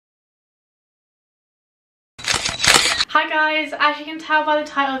Hi guys, as you can tell by the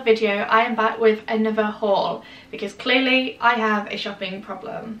title of the video, I am back with another haul because clearly I have a shopping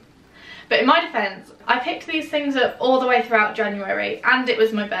problem. But in my defence, I picked these things up all the way throughout January and it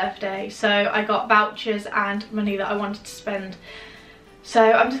was my birthday, so I got vouchers and money that I wanted to spend. So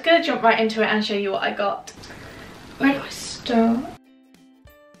I'm just going to jump right into it and show you what I got. Where do I start?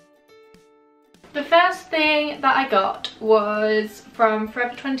 The first thing that I got was from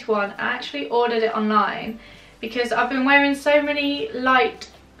Forever 21. I actually ordered it online because I've been wearing so many light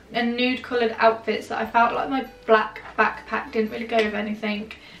and nude coloured outfits that I felt like my black backpack didn't really go with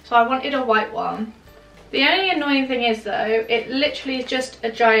anything. So I wanted a white one. The only annoying thing is though, it literally is just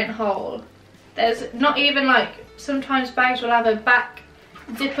a giant hole. There's not even like, sometimes bags will have a back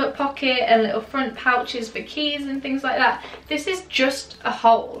zip up pocket and little front pouches for keys and things like that. This is just a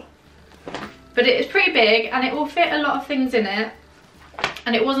hole. But it is pretty big and it will fit a lot of things in it.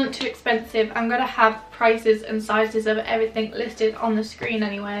 And it wasn't too expensive. I'm going to have prices and sizes of everything listed on the screen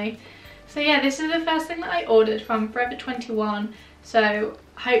anyway. So yeah, this is the first thing that I ordered from Forever 21. So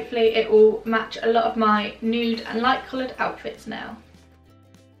hopefully it will match a lot of my nude and light coloured outfits now.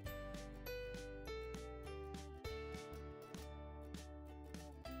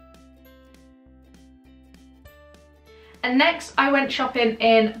 And next I went shopping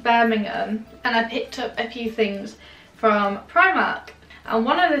in Birmingham and I picked up a few things from Primark. And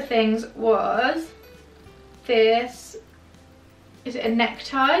one of the things was this, is it a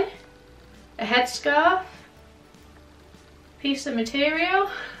necktie, a headscarf, piece of material,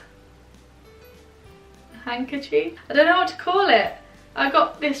 a handkerchief, I don't know what to call it. I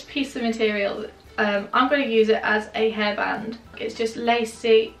got this piece of material, I'm going to use it as a hairband. It's just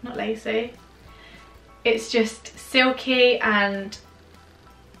lacy, not lacy, it's just silky and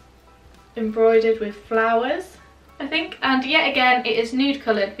embroidered with flowers, I think. And yet again, it is nude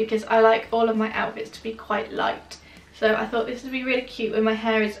coloured because I like all of my outfits to be quite light. So I thought this would be really cute when my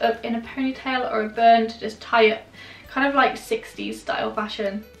hair is up in a ponytail or a bun to just tie up, kind of like 60s style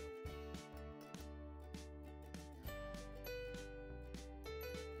fashion.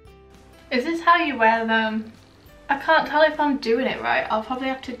 Is this how you wear them? I can't tell if I'm doing it right. I'll probably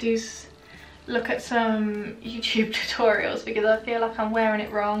have to look at some YouTube tutorials because I feel like I'm wearing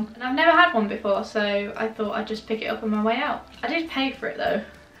it wrong. And I've never had one before, so I thought I'd just pick it up on my way out. I did pay for it though.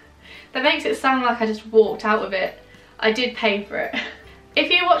 That makes it sound like I just walked out with it. I did pay for it. If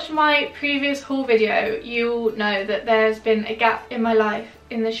you watched my previous haul video, you'll know that there's been a gap in my life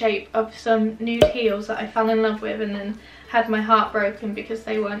in the shape of some nude heels that I fell in love with and then had my heart broken because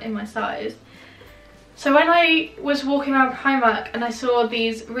they weren't in my size. So when I was walking around Primark and I saw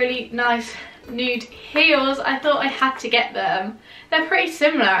these really nice nude heels, I thought I had to get them. They're pretty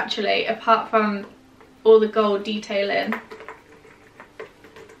similar actually, apart from all the gold detailing.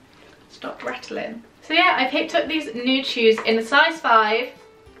 Stop rattling. So yeah, I picked up these nude shoes in a size 5,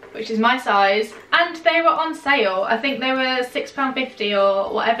 which is my size, and they were on sale. I think they were £6.50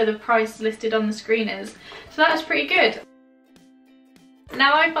 or whatever the price listed on the screen is. So that was pretty good.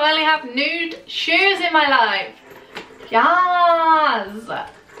 Now I finally have nude shoes in my life. Yes!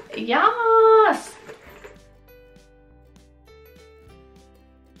 Yes!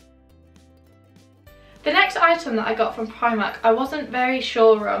 The next item that I got from Primark I wasn't very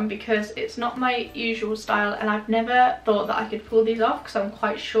sure on because it's not my usual style and I've never thought that I could pull these off because I'm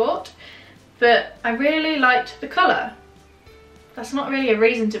quite short, but I really liked the colour. That's not really a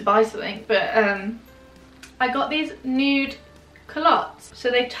reason to buy something, but I got these nude culottes. So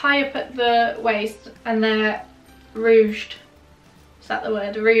they tie up at the waist and they're rouged. Is that the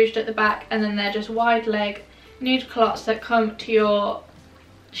word? Rouged at the back, and then they're just wide leg nude culottes that come to your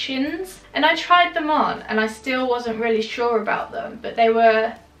shins. And I tried them on and I still wasn't really sure about them, but they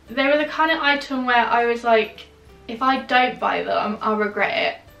were the kind of item where I was like, if I don't buy them I'll regret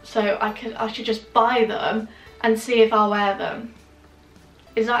it, so I should just buy them and see if I'll wear them.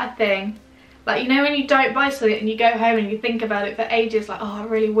 Is that a thing? Like, you know when you don't buy something and you go home and you think about it for ages, like, oh, I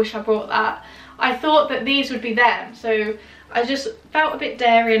really wish I bought that. I thought that these would be them, so I just felt a bit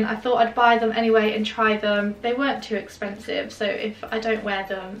daring. I thought I'd buy them anyway and try them. They weren't too expensive, so if I don't wear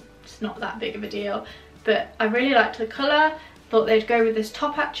them, it's not that big of a deal. But I really liked the colour. Thought they'd go with this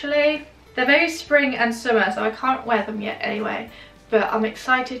top actually. They're very spring and summer, so I can't wear them yet anyway. But I'm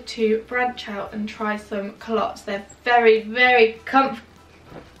excited to branch out and try some culottes. They're very, very comfortable.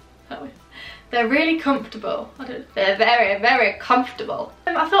 They're really comfortable. They're very, very comfortable.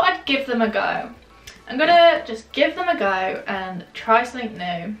 I thought I'd give them a go. I'm gonna just give them a go and try something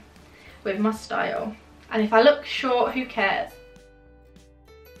new with my style. And if I look short, who cares?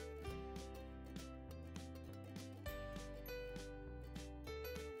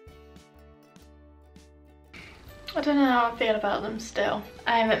 I don't know how I feel about them still.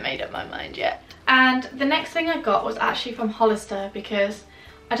 I haven't made up my mind yet. And the next thing I got was actually from Hollister, because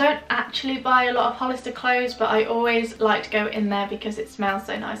I don't actually buy a lot of Hollister clothes, but I always like to go in there because it smells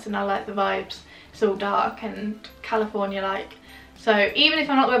so nice and I like the vibes. It's all dark and California-like. So even if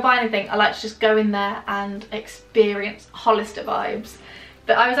I'm not going to buy anything, I like to just go in there and experience Hollister vibes.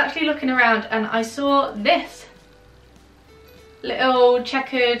 But I was actually looking around and I saw this little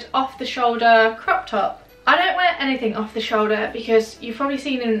checkered off-the-shoulder crop top. I don't wear anything off the shoulder because you've probably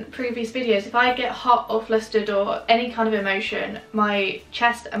seen in previous videos, if I get hot or flustered or any kind of emotion, my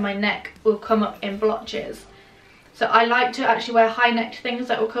chest and my neck will come up in blotches. So I like to actually wear high-necked things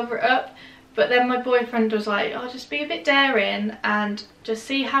that will cover it up. But then my boyfriend was like, oh, just be a bit daring and just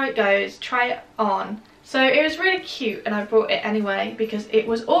see how it goes, try it on. So it was really cute and I brought it anyway because it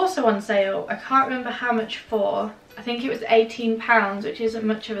was also on sale. I can't remember how much for. I think it was £18, which isn't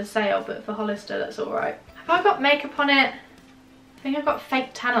much of a sale, but for Hollister that's alright. Have I got makeup on it? I think I've got fake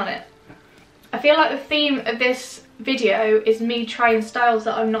tan on it. I feel like the theme of this video is me trying styles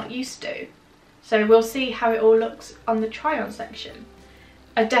that I'm not used to. So we'll see how it all looks on the try on section.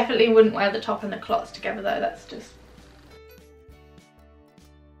 I definitely wouldn't wear the top and the clots together though, that's just...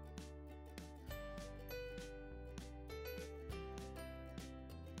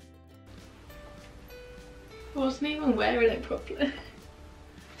 I wasn't even wearing it properly.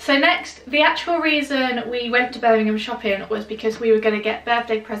 So next, the actual reason we went to Birmingham shopping was because we were going to get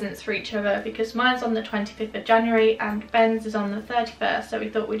birthday presents for each other, because mine's on the 25th of January and Ben's is on the 31st, so we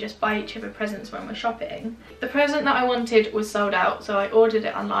thought we'd just buy each other presents when we're shopping. The present that I wanted was sold out, so I ordered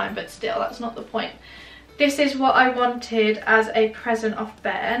it online, but still, that's not the point. This is what I wanted as a present off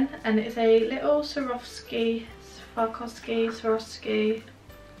Ben, and it's a little Swarovski, how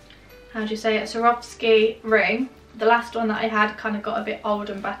do you say it, Swarovski ring. The last one that I had kind of got a bit old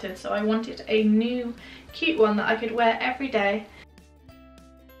and battered, so I wanted a new cute one that I could wear every day.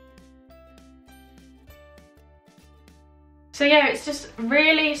 So yeah, it's just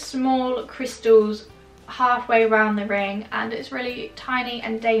really small crystals halfway around the ring and it's really tiny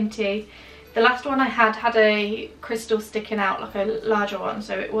and dainty. The last one I had a crystal sticking out, like a larger one,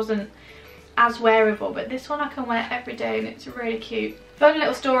 so it wasn't as wearable, but this one I can wear every day and it's really cute. Fun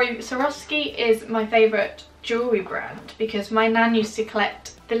little story, Swarovski is my favourite jewellery brand because my nan used to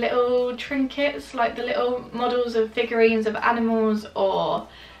collect the little trinkets, like the little models of figurines of animals or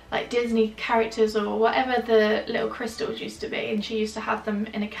like Disney characters or whatever the little crystals used to be, and she used to have them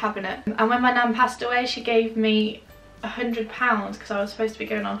in a cabinet. And when my nan passed away, she gave me £100 because I was supposed to be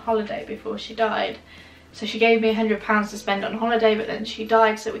going on holiday before she died. So she gave me £100 to spend on holiday, but then she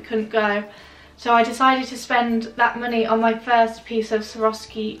died so we couldn't go. So I decided to spend that money on my first piece of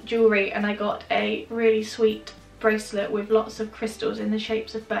Swarovski jewellery, and I got a really sweet bracelet with lots of crystals in the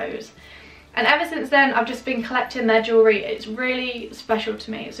shapes of bows. And ever since then I've just been collecting their jewellery. It's really special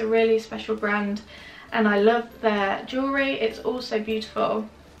to me. It's a really special brand and I love their jewellery. It's also beautiful.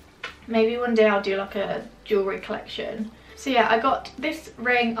 Maybe one day I'll do like a jewellery collection. So yeah, I got this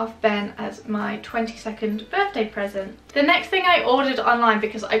ring off Ben as my 22nd birthday present. The next thing I ordered online,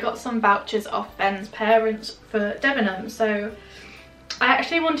 because I got some vouchers off Ben's parents for Debenhams. So I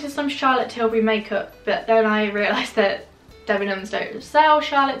actually wanted some Charlotte Tilbury makeup, but then I realised that Debenhams don't sell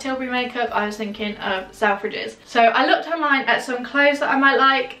Charlotte Tilbury makeup. I was thinking of Selfridges. So I looked online at some clothes that I might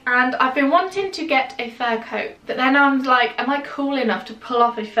like, and I've been wanting to get a fur coat, but then I'm like, am I cool enough to pull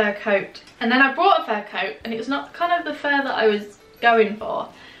off a fur coat? And then I brought a fur coat and it was not kind of the fur that I was going for,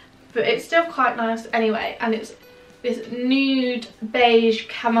 but it's still quite nice anyway, and it's this nude beige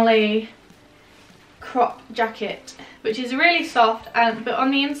camel crop jacket, which is really soft, and but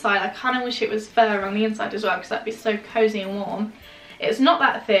on the inside I kind of wish it was fur on the inside as well, because that'd be so cozy and warm. It's not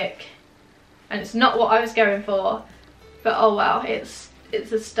that thick and it's not what I was going for, but oh well, it's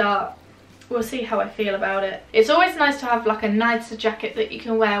a start. We'll see how I feel about it. It's always nice to have like a nicer jacket that you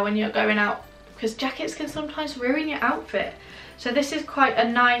can wear when you're going out, because jackets can sometimes ruin your outfit. So this is quite a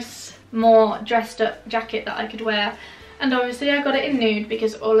nice, more dressed up jacket that I could wear, and obviously I got it in nude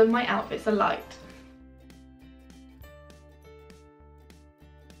because all of my outfits are light.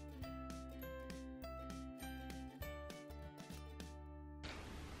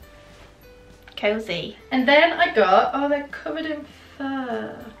 Cozy. And then I got, oh, they're covered in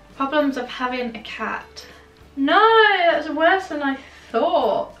fur. Problems of having a cat. No, that's worse than I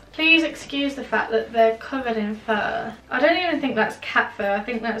thought. Please excuse the fact that they're covered in fur. I don't even think that's cat fur. I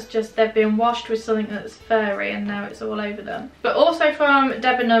think that's just they've been washed with something that's furry and now it's all over them. But also from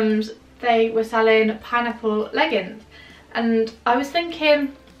Debenhams, they were selling pineapple leggings. And I was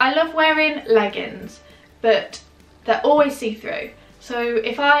thinking, I love wearing leggings, but they're always see-through. So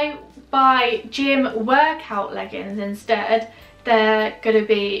if I buy gym workout leggings instead, they're gonna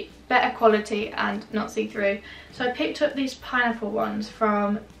be better quality and not see-through. So I picked up these pineapple ones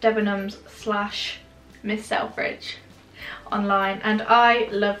from Debenhams/Miss Selfridge online, and I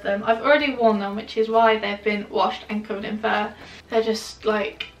love them. I've already worn them, which is why they've been washed and covered in fur. They're just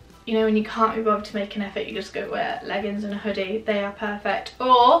like, you know, when you can't be bothered to make an effort, you just go wear leggings and a hoodie. They are perfect.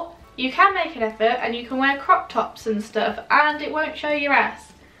 Or you can make an effort and you can wear crop tops and stuff and it won't show your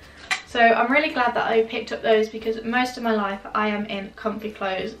ass. So I'm really glad that I picked up those, because most of my life I am in comfy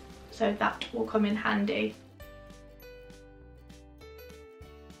clothes, so that will come in handy.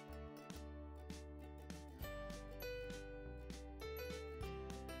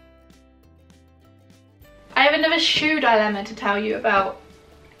 I have another shoe dilemma to tell you about.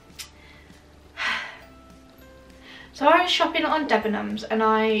 So I was shopping on Debenhams and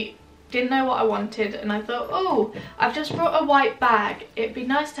I didn't know what I wanted, and I thought, oh, I've just brought a white bag. It'd be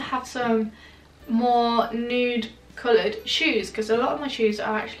nice to have some more nude coloured shoes, because a lot of my shoes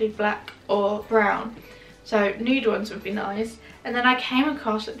are actually black or brown. So nude ones would be nice. And then I came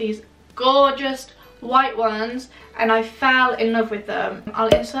across these gorgeous white ones and I fell in love with them. I'll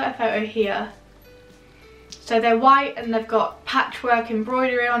insert a photo here. So they're white and they've got patchwork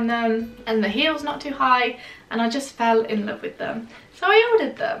embroidery on them and the heel's not too high, and I just fell in love with them. So I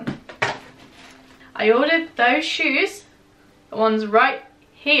ordered them. I ordered those shoes, the ones right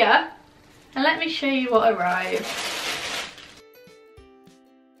here, and let me show you what arrived.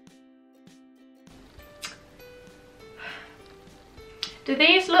 Do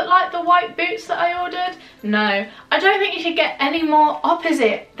these look like the white boots that I ordered? No. I don't think you should get any more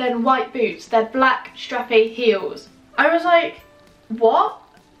opposite than white boots. They're black strappy heels. I was like, what?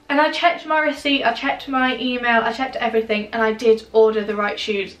 And I checked my receipt, I checked my email, I checked everything, and I did order the right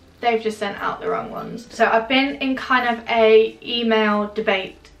shoes. They've just sent out the wrong ones. So I've been in kind of a email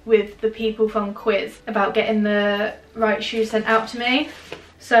debate with the people from Quiz about getting the right shoes sent out to me.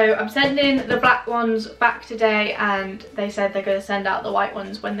 So I'm sending the black ones back today, and they said they're going to send out the white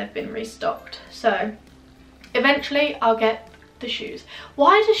ones when they've been restocked. So eventually I'll get the shoes.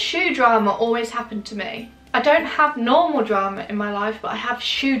 Why does shoe drama always happen to me? I don't have normal drama in my life, but I have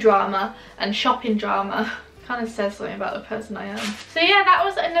shoe drama and shopping drama. Kind of says something about the person I am. So yeah, that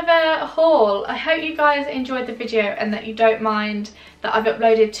was another haul. I hope you guys enjoyed the video and that you don't mind that I've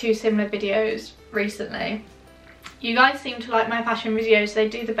uploaded 2 similar videos recently. You guys seem to like my fashion videos, they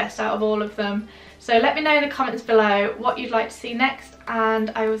do the best out of all of them. So let me know in the comments below what you'd like to see next, and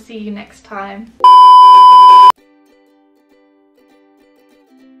I will see you next time.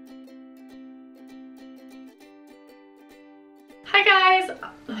 Hi guys!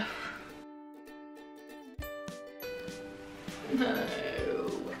 No.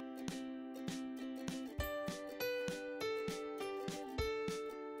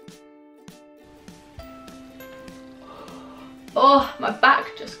 Oh, my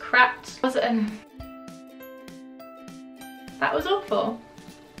back just cracked. That was awful.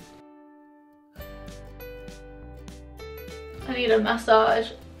 I need a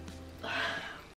massage.